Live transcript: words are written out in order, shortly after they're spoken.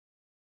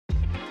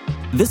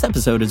This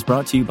episode is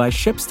brought to you by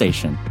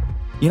ShipStation.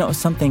 You know,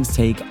 some things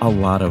take a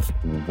lot of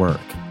work,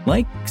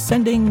 like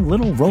sending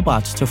little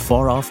robots to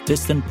far-off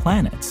distant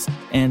planets.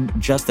 And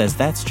just as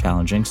that's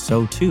challenging,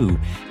 so too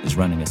is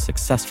running a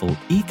successful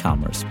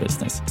e-commerce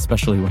business,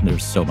 especially when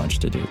there's so much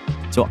to do.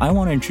 So I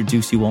want to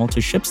introduce you all to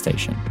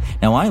ShipStation.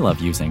 Now, I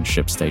love using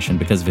ShipStation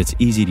because of its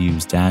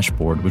easy-to-use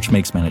dashboard, which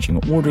makes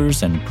managing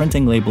orders and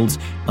printing labels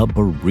a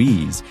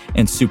breeze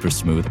and super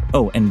smooth.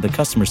 Oh, and the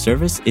customer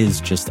service is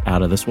just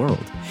out of this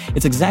world.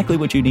 It's exactly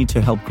what you need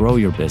to help grow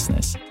your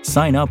business.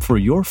 Sign up for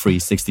your free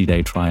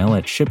 60-day trial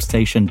at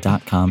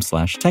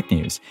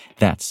shipstation.com/technews.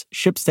 That's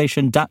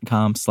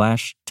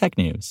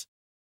shipstation.com/technews.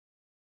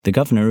 The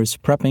governor is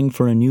prepping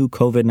for a new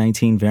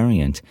COVID-19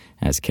 variant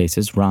as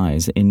cases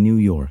rise in New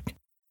York.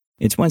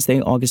 It's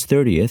Wednesday, August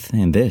 30th,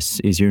 and this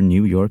is your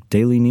New York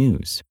Daily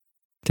News.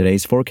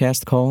 Today's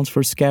forecast calls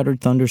for scattered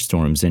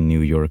thunderstorms in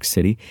New York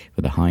City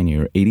with a high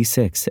near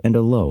 86 and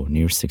a low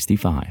near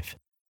 65.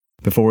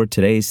 Before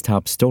today's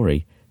top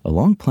story, a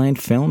long-planned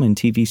film and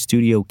TV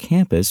studio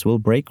campus will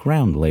break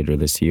ground later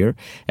this year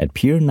at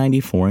Pier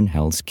 94 in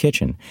Hell's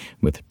Kitchen,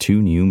 with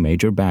two new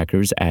major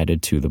backers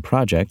added to the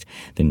project.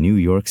 The New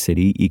York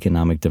City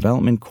Economic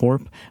Development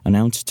Corp.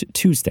 Announced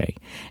Tuesday.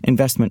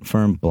 Investment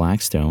firm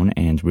Blackstone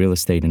and real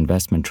estate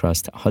investment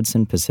trust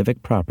Hudson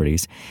Pacific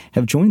Properties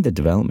have joined the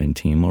development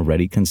team,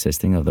 already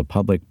consisting of the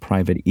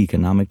Public-Private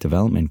Economic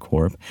Development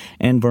Corp.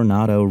 And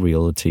Vornado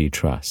Realty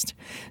Trust.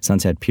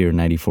 Sunset Pier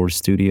 94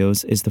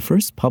 Studios is the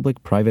first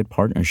public-private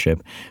partnership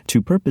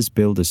to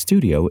purpose-build a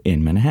studio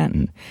in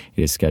Manhattan.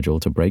 It is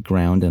scheduled to break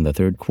ground in the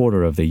third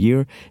quarter of the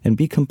year and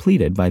be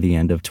completed by the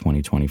end of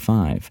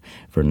 2025.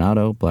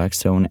 Vornado,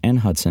 Blackstone, and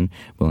Hudson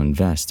will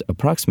invest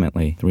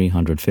approximately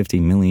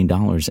 $350 million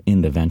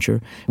in the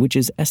venture, which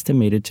is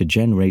estimated to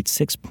generate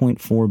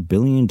 $6.4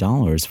 billion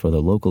for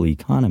the local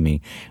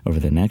economy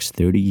over the next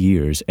 30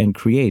 years and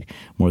create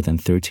more than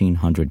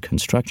 1,300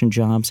 construction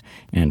jobs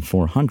and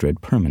 400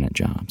 permanent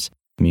jobs.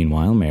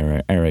 Meanwhile,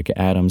 Mayor Eric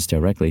Adams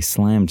directly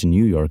slammed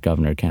New York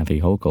Governor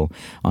Kathy Hochul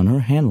on her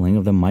handling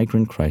of the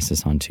migrant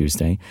crisis on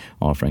Tuesday,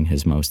 offering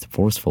his most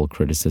forceful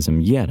criticism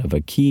yet of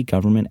a key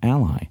government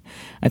ally.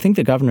 "I think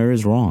the governor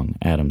is wrong,"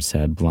 Adams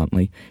said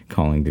bluntly,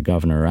 calling the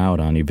governor out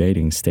on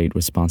evading state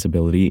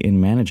responsibility in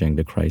managing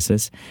the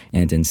crisis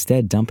and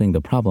instead dumping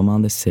the problem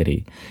on the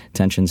city.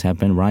 Tensions have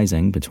been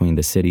rising between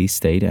the city,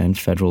 state, and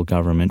federal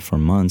government for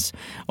months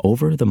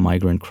over the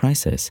migrant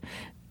crisis.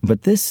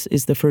 But this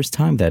is the first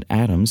time that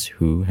Adams,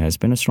 who has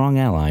been a strong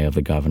ally of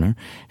the governor,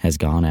 has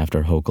gone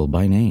after Hochul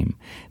by name.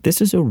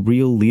 "This is a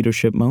real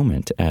leadership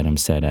moment,"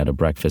 Adams said at a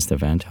breakfast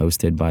event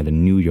hosted by the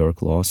New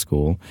York Law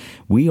School.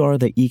 "We are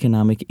the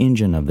economic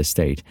engine of the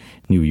state.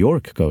 New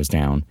York goes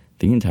down,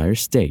 the entire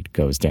state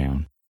goes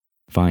down."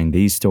 Find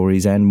these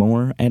stories and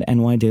more at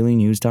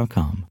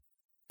nydailynews.com.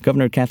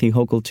 Governor Kathy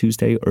Hochul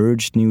Tuesday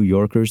urged New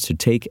Yorkers to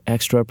take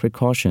extra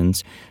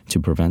precautions to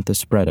prevent the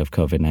spread of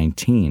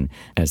COVID-19,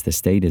 as the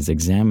state is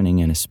examining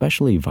an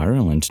especially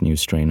virulent new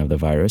strain of the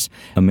virus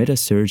amid a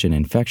surge in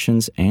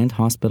infections and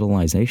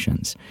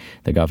hospitalizations.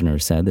 The governor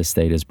said the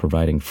state is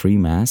providing free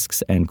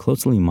masks and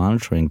closely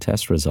monitoring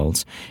test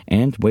results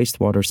and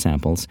wastewater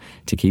samples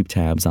to keep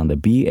tabs on the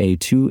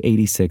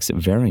BA.286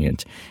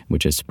 variant,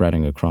 which is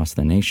spreading across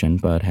the nation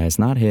but has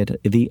not hit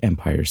the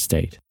Empire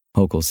State.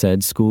 Hochul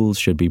said schools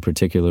should be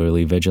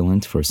particularly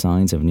vigilant for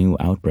signs of new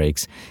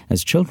outbreaks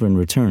as children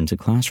return to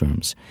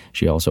classrooms.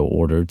 She also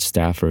ordered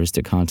staffers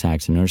to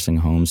contact nursing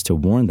homes to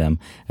warn them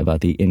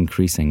about the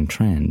increasing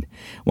trend.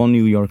 While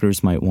New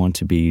Yorkers might want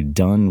to be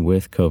done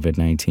with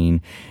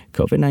COVID-19,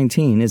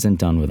 COVID-19 isn't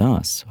done with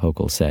us,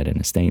 Hochul said in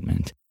a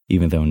statement.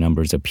 Even though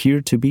numbers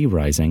appear to be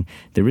rising,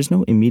 there is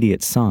no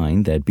immediate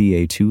sign that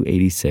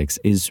BA.286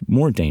 is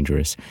more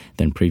dangerous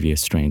than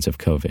previous strains of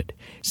COVID.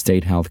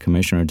 State Health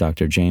Commissioner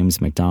Dr. James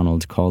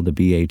McDonald called the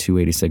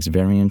BA.286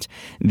 variant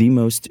the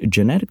most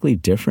genetically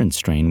different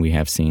strain we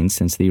have seen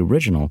since the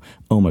original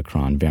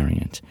Omicron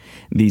variant.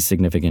 These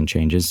significant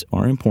changes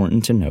are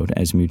important to note,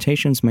 as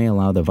mutations may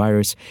allow the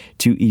virus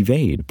to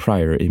evade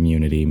prior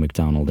immunity,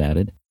 McDonald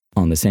added.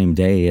 On the same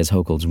day as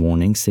Hochul's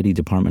warning, City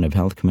Department of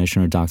Health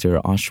Commissioner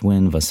Dr.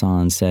 Ashwin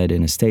Vasan said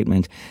in a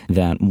statement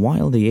that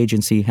while the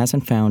agency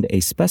hasn't found a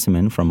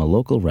specimen from a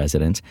local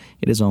resident,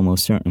 it is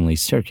almost certainly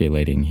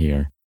circulating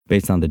here.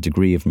 Based on the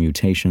degree of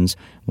mutations,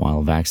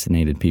 while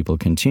vaccinated people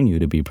continue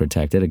to be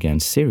protected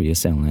against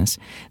serious illness,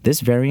 this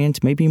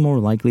variant may be more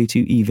likely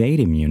to evade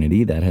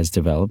immunity that has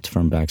developed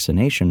from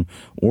vaccination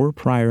or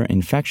prior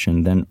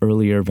infection than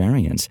earlier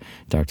variants,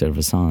 Dr.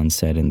 Vasan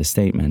said in the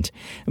statement.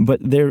 But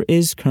there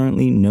is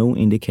currently no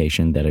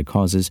indication that it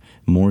causes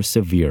more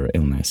severe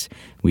illness.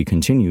 We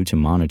continue to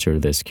monitor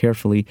this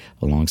carefully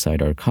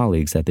alongside our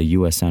colleagues at the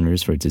U.S.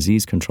 Centers for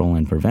Disease Control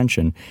and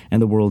Prevention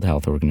and the World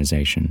Health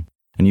Organization.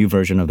 A new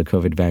version of the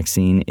COVID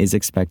vaccine is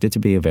expected to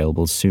be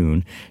available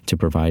soon to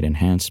provide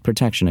enhanced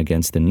protection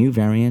against the new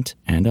variant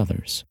and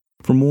others.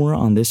 For more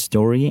on this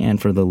story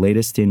and for the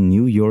latest in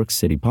New York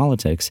City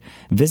politics,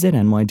 visit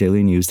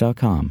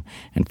nydailynews.com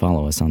and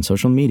follow us on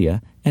social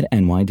media at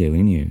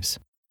nydailynews.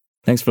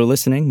 Thanks for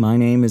listening. My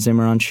name is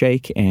Imran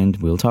Sheikh, and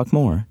we'll talk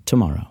more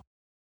tomorrow.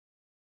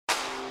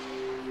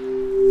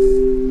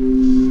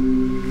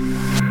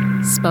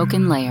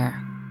 Spoken Layer.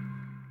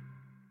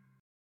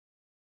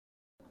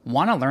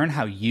 Want to learn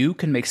how you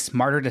can make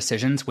smarter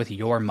decisions with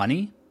your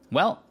money?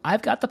 Well,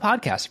 I've got the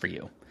podcast for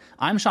you.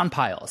 I'm Sean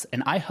Piles,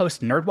 and I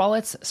host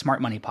NerdWallet's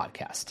Smart Money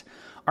Podcast.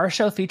 Our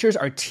show features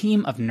our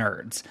team of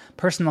nerds,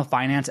 personal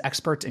finance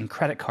experts in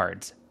credit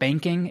cards,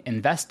 banking,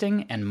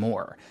 investing, and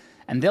more.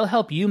 And they'll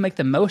help you make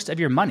the most of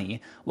your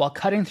money while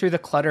cutting through the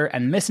clutter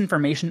and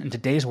misinformation in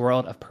today's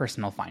world of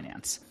personal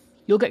finance.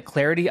 You'll get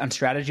clarity on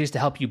strategies to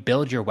help you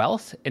build your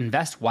wealth,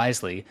 invest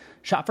wisely,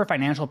 shop for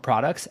financial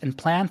products, and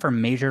plan for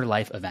major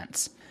life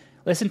events.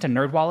 Listen to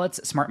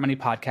NerdWallet's Smart Money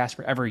Podcast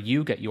wherever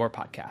you get your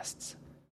podcasts.